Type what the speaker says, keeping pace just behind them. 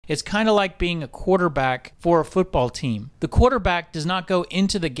It's kind of like being a quarterback for a football team. The quarterback does not go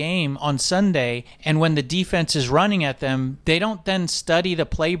into the game on Sunday, and when the defense is running at them, they don't then study the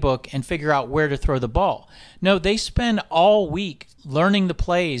playbook and figure out where to throw the ball. No, they spend all week learning the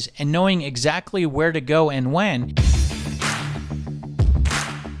plays and knowing exactly where to go and when.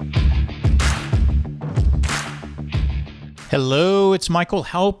 Hello, it's Michael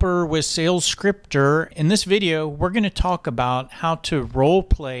Halper with Sales Scripter. In this video, we're going to talk about how to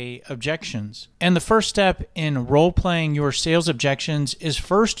role-play objections. And the first step in role-playing your sales objections is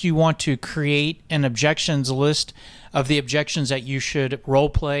first you want to create an objections list of the objections that you should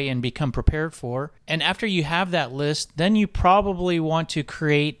role-play and become prepared for. And after you have that list, then you probably want to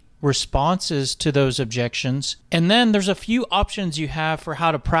create responses to those objections. And then there's a few options you have for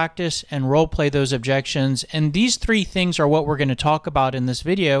how to practice and role play those objections. And these three things are what we're going to talk about in this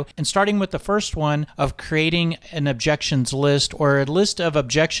video. And starting with the first one of creating an objections list, or a list of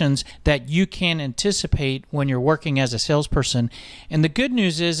objections that you can anticipate when you're working as a salesperson. And the good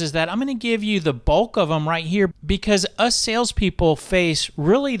news is that I'm going to give you the bulk of them right here, because us salespeople face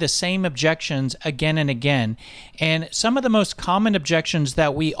really the same objections again and again. And some of the most common objections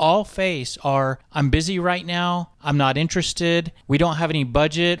that we all face are, I'm busy right now, I'm not interested, we don't have any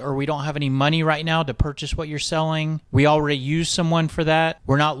budget, or we don't have any money right now to purchase what you're selling, we already use someone for that,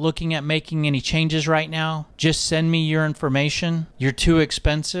 we're not looking at making any changes right now, just send me your information, you're too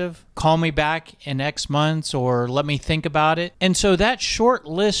expensive, call me back in X months, or let me think about it. And so that short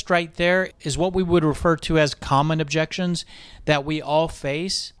list right there is what we would refer to as common objections that we all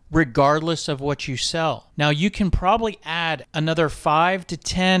face, regardless of what you sell. Now, you can probably add another 5 to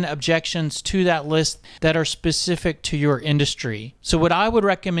 10 objections to that list that are specific to your industry. So what I would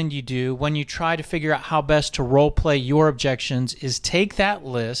recommend you do when you try to figure out how best to role play your objections is take that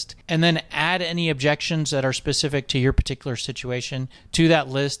list and then add any objections that are specific to your particular situation to that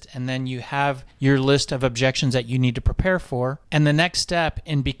list, and then you have your list of objections that you need to prepare for. And the next step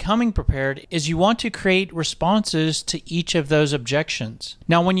in becoming prepared is you want to create responses to each of those objections.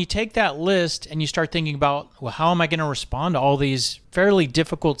 Now, when you take that list and you start thinking about, well, how am I going to respond to all these fairly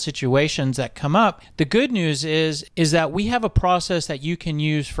difficult situations that come up? The good news is that we have a process that you can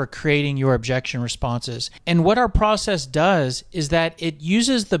use for creating your objection responses. And what our process does is that it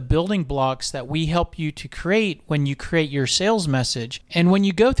uses the building blocks that we help you to create when you create your sales message. And when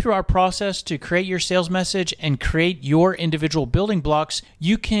you go through our process to create your sales message and create your individual building blocks,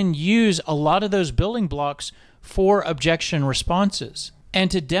 you can use a lot of those building blocks for objection responses. And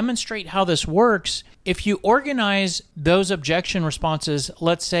to demonstrate how this works, if you organize those objection responses,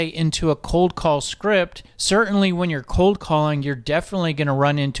 let's say into a cold call script, certainly when you're cold calling, you're definitely going to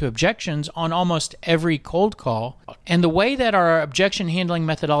run into objections on almost every cold call. And the way that our objection handling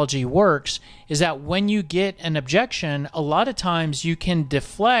methodology works is that when you get an objection, a lot of times you can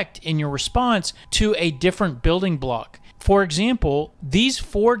deflect in your response to a different building block. For example, these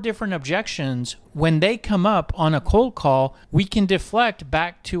 4 different objections, when they come up on a cold call, we can deflect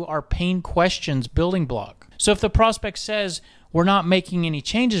back to our pain questions building block. So if the prospect says, we're not making any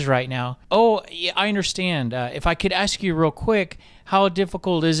changes right now, oh, yeah, I understand. If I could ask you real quick, how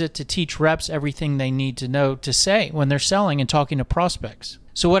difficult is it to teach reps everything they need to know to say when they're selling and talking to prospects?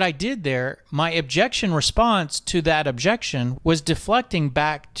 So what I did there, my objection response to that objection was deflecting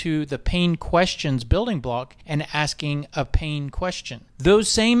back to the pain questions building block and asking a pain question. Those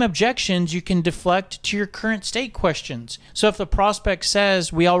same objections you can deflect to your current state questions. So if the prospect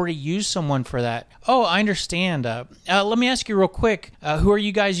says, we already use someone for that, oh, I understand. Let me ask you real quick, who are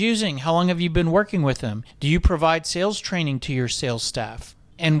you guys using? How long have you been working with them? Do you provide sales training to your sales staff?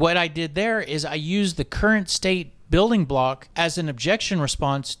 And what I did there is I used the current state building block as an objection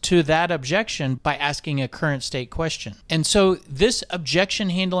response to that objection by asking a current state question. And so this objection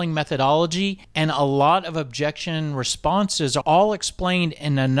handling methodology and a lot of objection responses are all explained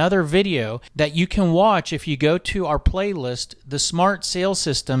in another video that you can watch if you go to our playlist, The Smart Sales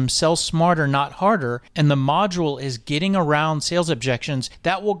System, Sell Smarter, Not Harder, and the module is Getting Around Sales Objections.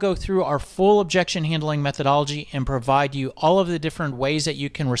 That will go through our full objection handling methodology and provide you all of the different ways that you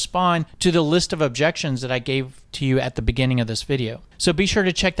can respond to the list of objections that I gave to you at the beginning of this video. So be sure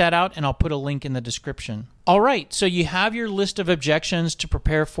to check that out, and I'll put a link in the description. All right, so you have your list of objections to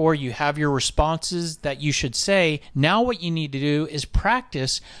prepare for, you have your responses that you should say. Now what you need to do is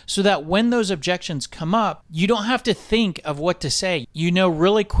practice so that when those objections come up, you don't have to think of what to say. You know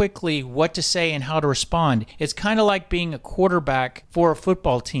really quickly what to say and how to respond. It's kind of like being a quarterback for a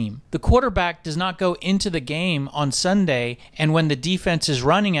football team. The quarterback does not go into the game on Sunday, and when the defense is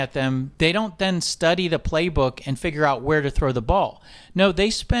running at them, they don't then study the playbook and figure out where to throw the ball. No, they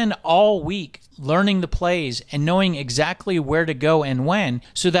spend all week learning the plays and knowing exactly where to go and when,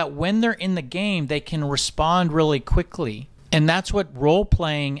 so that when they're in the game, they can respond really quickly. And that's what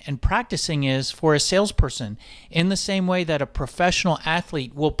role-playing and practicing is for a salesperson. In the same way that a professional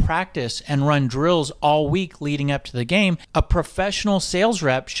athlete will practice and run drills all week leading up to the game, a professional sales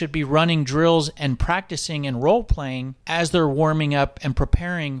rep should be running drills and practicing and role-playing as they're warming up and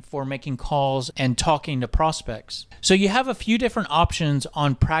preparing for making calls and talking to prospects. So you have a few different options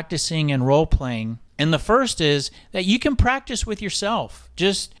on practicing and role-playing. And the first is that you can practice with yourself.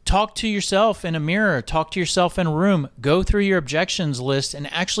 Just talk to yourself in a mirror, talk to yourself in a room, go through your objections list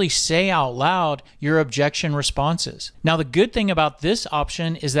and actually say out loud your objection responses. Now, the good thing about this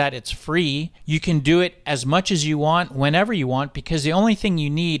option is that it's free. You can do it as much as you want, whenever you want, because the only thing you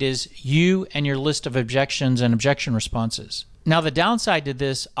need is you and your list of objections and objection responses. Now, the downside to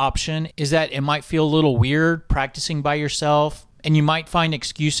this option is that it might feel a little weird practicing by yourself, and you might find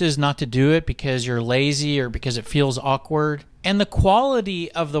excuses not to do it because you're lazy or because it feels awkward. And the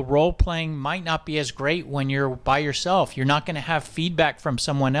quality of the role playing might not be as great when you're by yourself. You're not going to have feedback from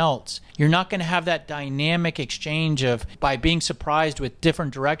someone else. You're not going to have that dynamic exchange of by being surprised with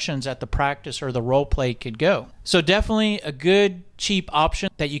different directions that the practice or the role play could go. So definitely a good, cheap option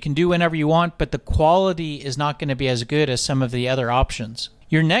that you can do whenever you want, but the quality is not going to be as good as some of the other options.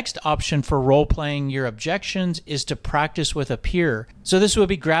 Your next option for role-playing your objections is to practice with a peer. So this would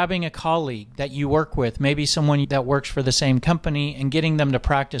be grabbing a colleague that you work with, maybe someone that works for the same company, and getting them to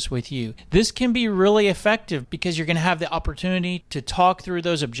practice with you. This can be really effective because you're going to have the opportunity to talk through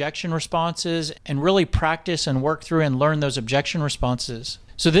those objection responses and really practice and work through and learn those objection responses.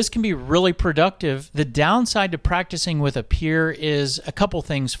 So this can be really productive. The downside to practicing with a peer is a couple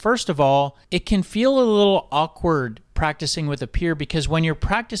things. First of all, it can feel a little awkward practicing with a peer because when you're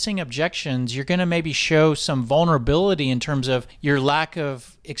practicing objections, you're going to maybe show some vulnerability in terms of your lack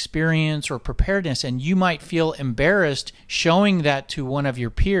of experience or preparedness, and you might feel embarrassed showing that to one of your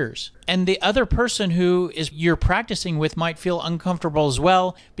peers. And the other person who you're practicing with might feel uncomfortable as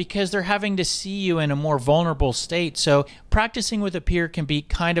well because they're having to see you in a more vulnerable state. So practicing with a peer can be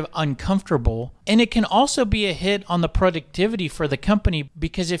kind of uncomfortable. And it can also be a hit on the productivity for the company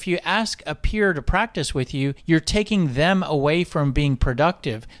because if you ask a peer to practice with you, you're taking them away from being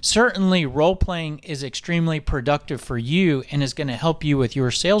productive. Certainly role-playing is extremely productive for you and is going to help you with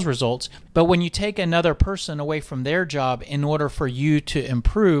your sales results. But when you take another person away from their job in order for you to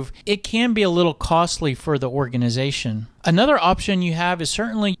improve, it can be a little costly for the organization. Another option you have is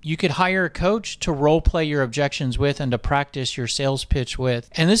certainly you could hire a coach to role play your objections with and to practice your sales pitch with.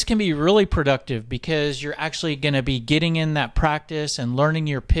 And this can be really productive because you're actually going to be getting in that practice and learning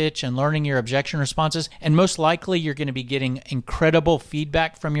your pitch and learning your objection responses. And most likely you're going to be getting incredible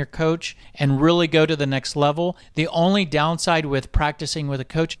feedback from your coach and really go to the next level. The only downside with practicing with a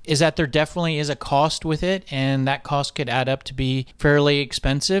coach is that there definitely is a cost with it, and that cost could add up to be fairly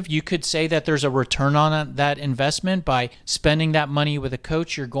expensive. You could say that there's a return on that investment by spending that money with a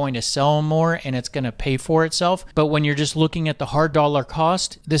coach. You're going to sell more and it's going to pay for itself. But when you're just looking at the hard dollar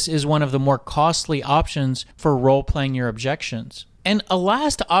cost, this is one of the more costly options for role playing your objections. And a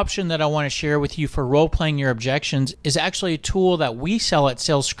last option that I want to share with you for role-playing your objections is actually a tool that we sell at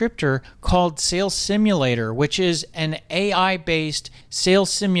SalesScripter called Sales Simulator, which is an AI-based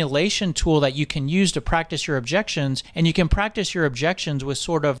sales simulation tool that you can use to practice your objections. And you can practice your objections with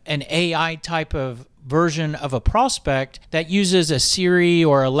sort of an AI type of version of a prospect that uses a Siri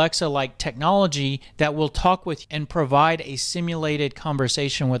or Alexa-like technology that will talk with and provide a simulated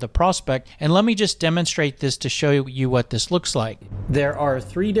conversation with a prospect. And let me just demonstrate this to show you what this looks like. There are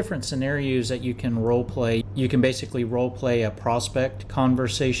 3 different scenarios that you can role play. You can basically role play a prospect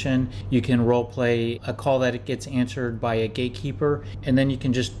conversation. You can role play a call that it gets answered by a gatekeeper. And then you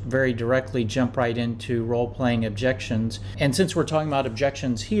can just very directly jump right into role playing objections. And since we're talking about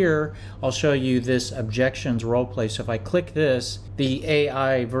objections here, I'll show you this objections role play. So if I click this, the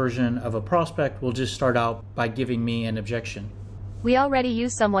AI version of a prospect will just start out by giving me an objection. We already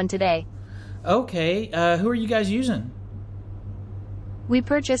used someone today. Okay, who are you guys using? We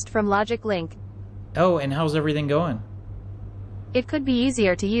purchased from Logic Link. Oh, and how's everything going? It could be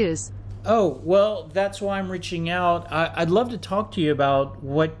easier to use. Oh, well, that's why I'm reaching out. I'd love to talk to you about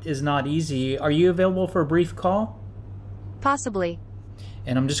what is not easy. Are you available for a brief call? Possibly.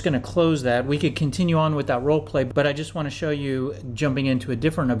 And I'm just going to close that. We could continue on with that role play, but I just want to show you jumping into a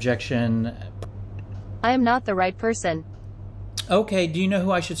different objection. I am not the right person. Okay, do you know who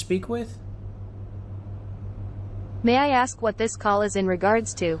I should speak with? May I ask what this call is in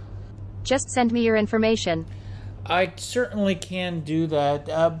regards to? Just send me your information. I certainly can do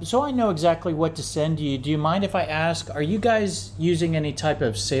that. So I know exactly what to send you. Do you mind if I ask, are you guys using any type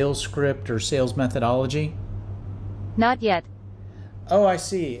of sales script or sales methodology? Not yet. Oh, I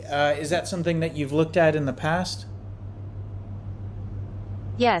see. Is that something that you've looked at in the past?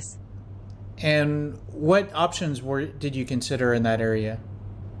 Yes. And what options did you consider in that area?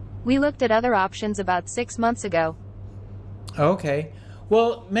 We looked at other options about 6 months ago. Okay.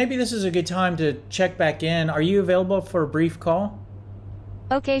 Well, maybe this is a good time to check back in. Are you available for a brief call?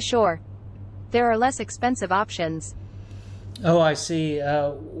 Okay, sure. There are less expensive options. Oh, I see.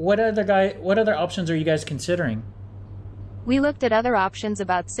 What other options are you guys considering? We looked at other options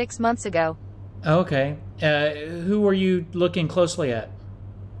about 6 months ago. Okay. Who were you looking closely at?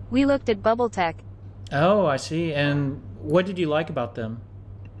 We looked at Bubble Tech. Oh, I see. And what did you like about them?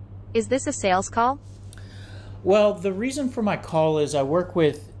 Is this a sales call? Well, the reason for my call is I work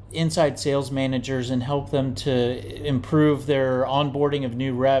with inside sales managers and help them to improve their onboarding of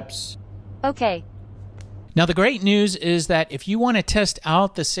new reps. Okay. Now, the great news is that if you want to test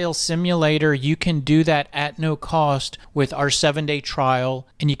out the sales simulator, you can do that at no cost with our 7-day trial,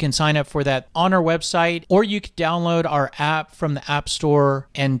 and you can sign up for that on our website, or you can download our app from the App Store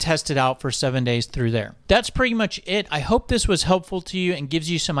and test it out for 7 days through there. That's pretty much it. I hope this was helpful to you and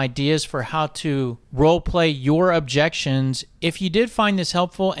gives you some ideas for how to role play your objections. If you did find this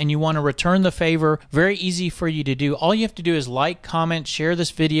helpful and you want to return the favor, very easy for you to do. All you have to do is like, comment, share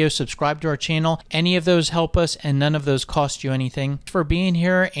this video, subscribe to our channel. Any of those help us, and none of those cost you anything. Thanks for being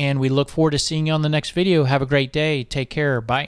here, and we look forward to seeing you on the next video. Have a great day. Take care. Bye.